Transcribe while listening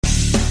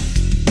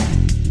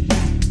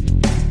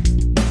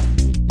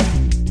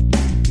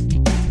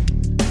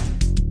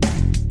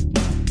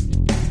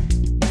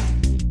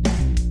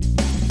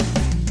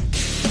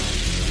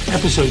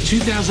episode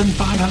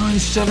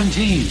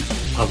 2517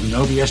 of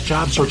No BS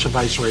Job Search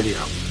Advice Radio.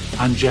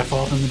 I'm Jeff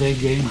Altman, the Big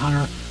Game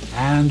Hunter,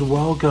 and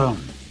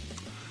welcome.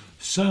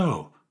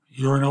 So,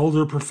 you're an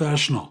older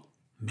professional.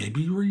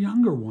 Maybe you're a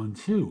younger one,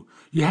 too.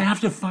 You have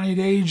to fight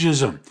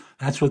ageism.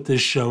 That's what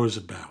this show is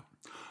about.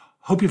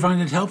 Hope you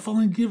find it helpful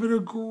and give it a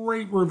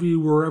great review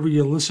wherever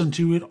you listen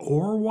to it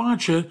or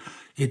watch it.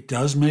 It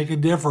does make a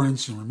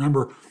difference. And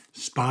remember,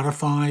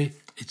 Spotify,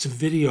 it's a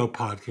video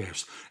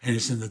podcast, and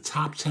it's in the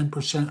top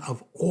 10%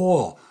 of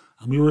all,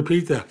 let me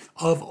repeat that,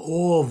 of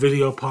all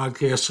video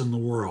podcasts in the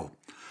world.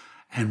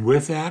 And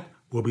with that,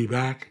 we'll be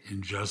back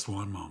in just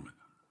one moment.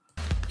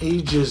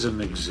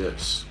 Ageism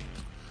exists.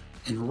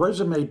 And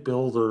Resume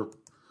Builder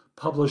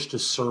published a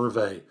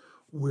survey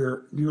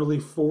where nearly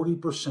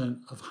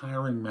 40% of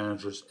hiring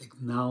managers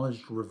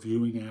acknowledged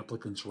reviewing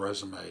applicants'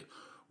 resume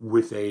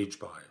with age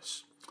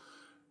bias.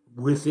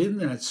 Within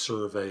that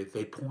survey,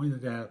 they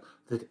pointed out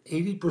that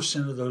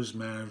 80% of those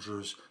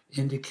managers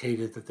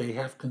indicated that they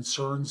have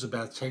concerns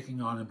about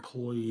taking on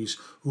employees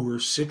who are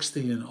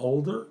 60 and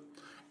older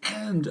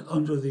and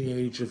under the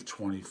age of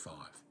 25.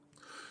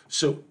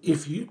 So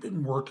if you've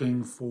been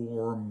working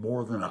for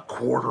more than a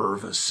quarter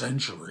of a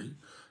century,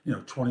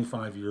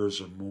 25 years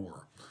or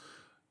more,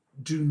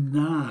 do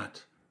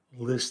not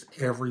list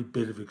every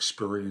bit of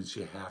experience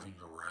you have in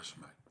your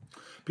resume,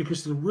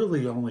 because they're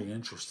really only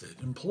interested,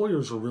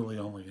 employers are really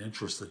only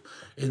interested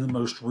in the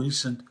most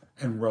recent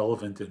and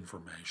relevant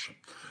information.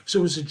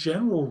 So as a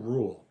general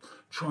rule,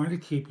 try to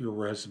keep your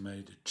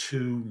resume to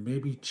 2,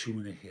 maybe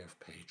 2.5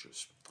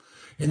 pages.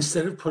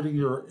 Instead of putting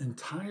your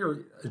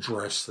entire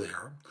address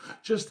there,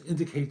 just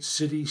indicate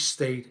city,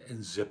 state,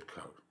 and zip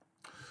code.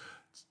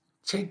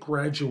 Take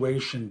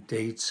graduation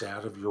dates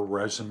out of your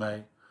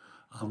resume,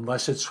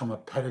 unless it's from a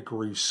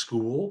pedigree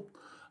school.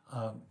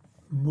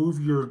 Move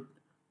your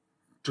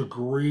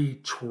degree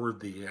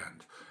toward the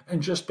end,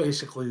 and just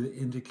basically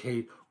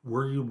indicate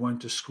where you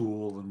went to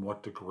school and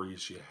what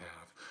degrees you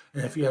have.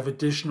 And if you have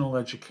additional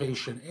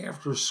education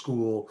after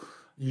school,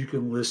 you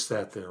can list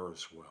that there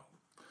as well.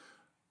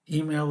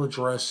 Email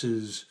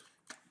addresses,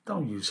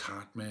 don't use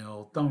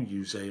Hotmail, don't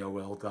use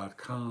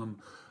AOL.com,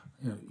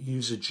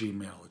 use a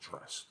Gmail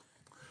address.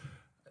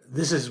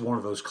 This is one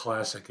of those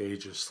classic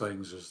ageist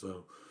things, as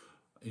though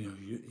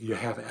you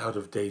have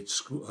out-of-date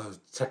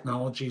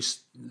technology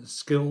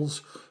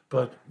skills,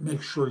 but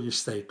make sure you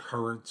stay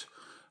current.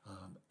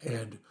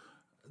 And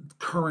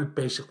current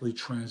basically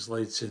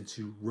translates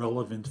into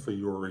relevant for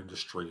your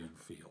industry and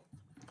field.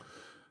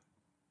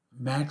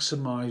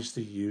 Maximize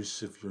the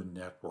use of your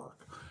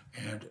network.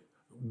 And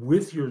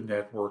with your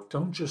network,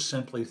 don't just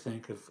simply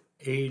think of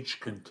age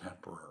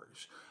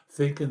contemporaries.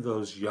 Think of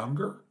those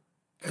younger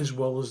as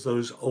well as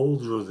those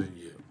older than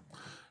you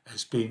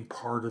as being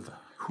part of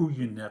who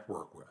you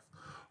network with.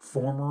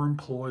 Former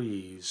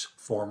employees,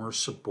 former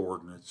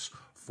subordinates,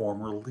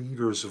 former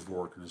leaders of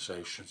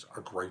organizations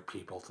are great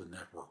people to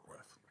network with.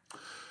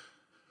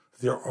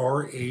 There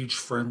are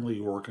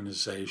age-friendly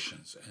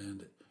organizations,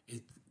 and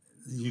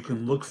you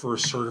can look for a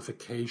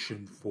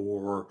certification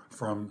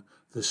from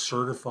the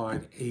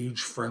Certified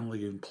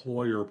Age-Friendly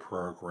Employer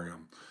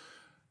Program.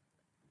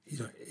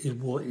 It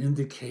will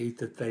indicate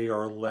that they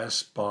are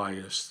less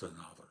biased than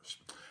others.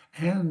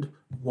 And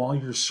while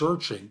you're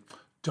searching,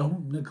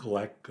 don't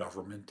neglect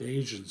government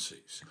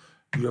agencies.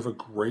 You have a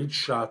great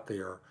shot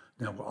there.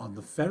 Now, on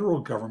the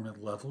federal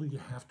government level, you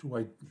have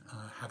to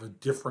have a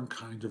different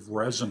kind of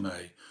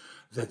resume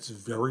that's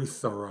very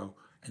thorough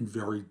and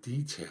very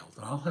detailed.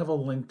 And I'll have a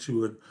link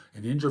to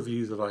an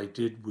interview that I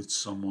did with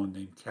someone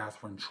named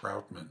Catherine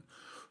Troutman,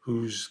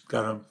 who's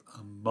got a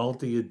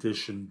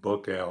multi-edition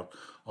book out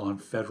on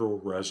federal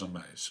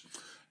resumes.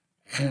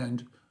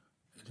 And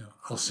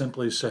I'll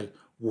simply say,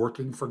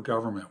 working for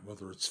government,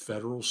 whether it's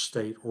federal,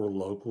 state, or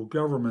local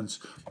governments,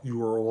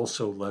 you are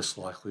also less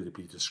likely to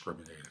be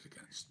discriminated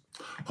against.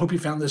 Hope you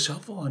found this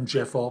helpful. I'm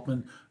Jeff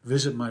Altman.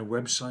 Visit my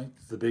website,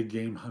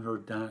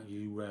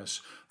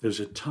 thebiggamehunter.us. There's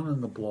a ton in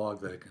the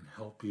blog that can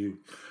help you.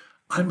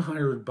 I'm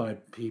hired by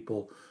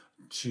people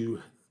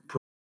to...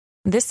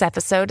 This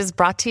episode is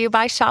brought to you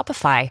by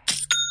Shopify.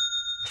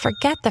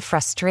 Forget the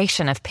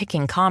frustration of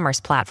picking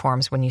commerce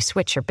platforms when you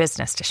switch your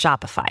business to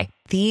Shopify,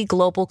 the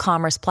global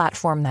commerce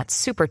platform that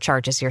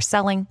supercharges your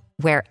selling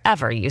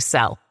wherever you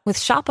sell. With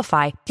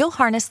Shopify, you'll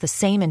harness the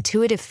same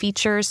intuitive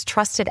features,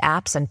 trusted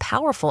apps, and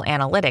powerful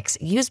analytics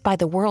used by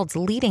the world's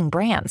leading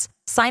brands.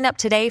 Sign up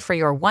today for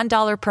your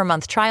 $1 per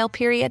month trial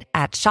period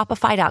at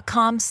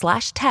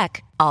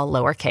shopify.com/tech, all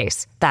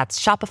lowercase. That's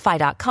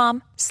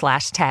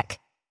shopify.com/tech.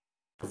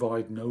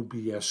 Provide no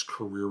BS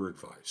career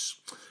advice.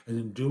 And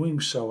in doing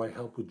so, I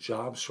help with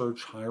job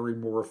search, hiring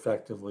more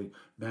effectively,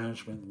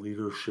 management,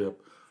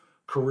 leadership,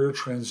 career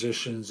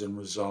transitions, and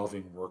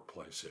resolving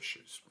workplace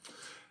issues.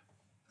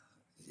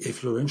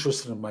 If you're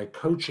interested in my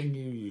coaching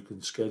you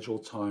can schedule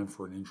time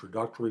for an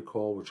introductory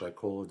call, which I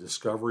call a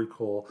discovery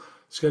call.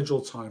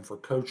 Schedule time for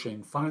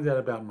coaching. Find out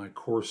about my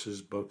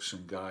courses, books,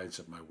 and guides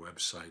at my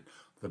website,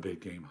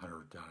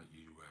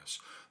 thebiggamehunter.us.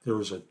 There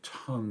is a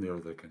ton there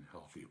that can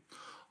help you.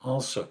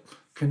 Also,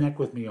 connect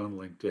with me on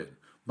LinkedIn.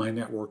 My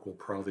network will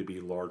probably be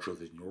larger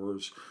than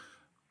yours.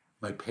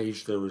 My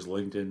page, though, is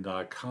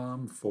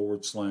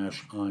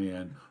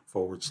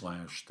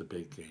linkedin.com/IN/the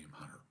Big Game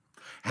Hunter.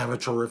 Have a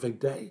terrific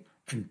day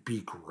and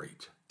be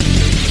great.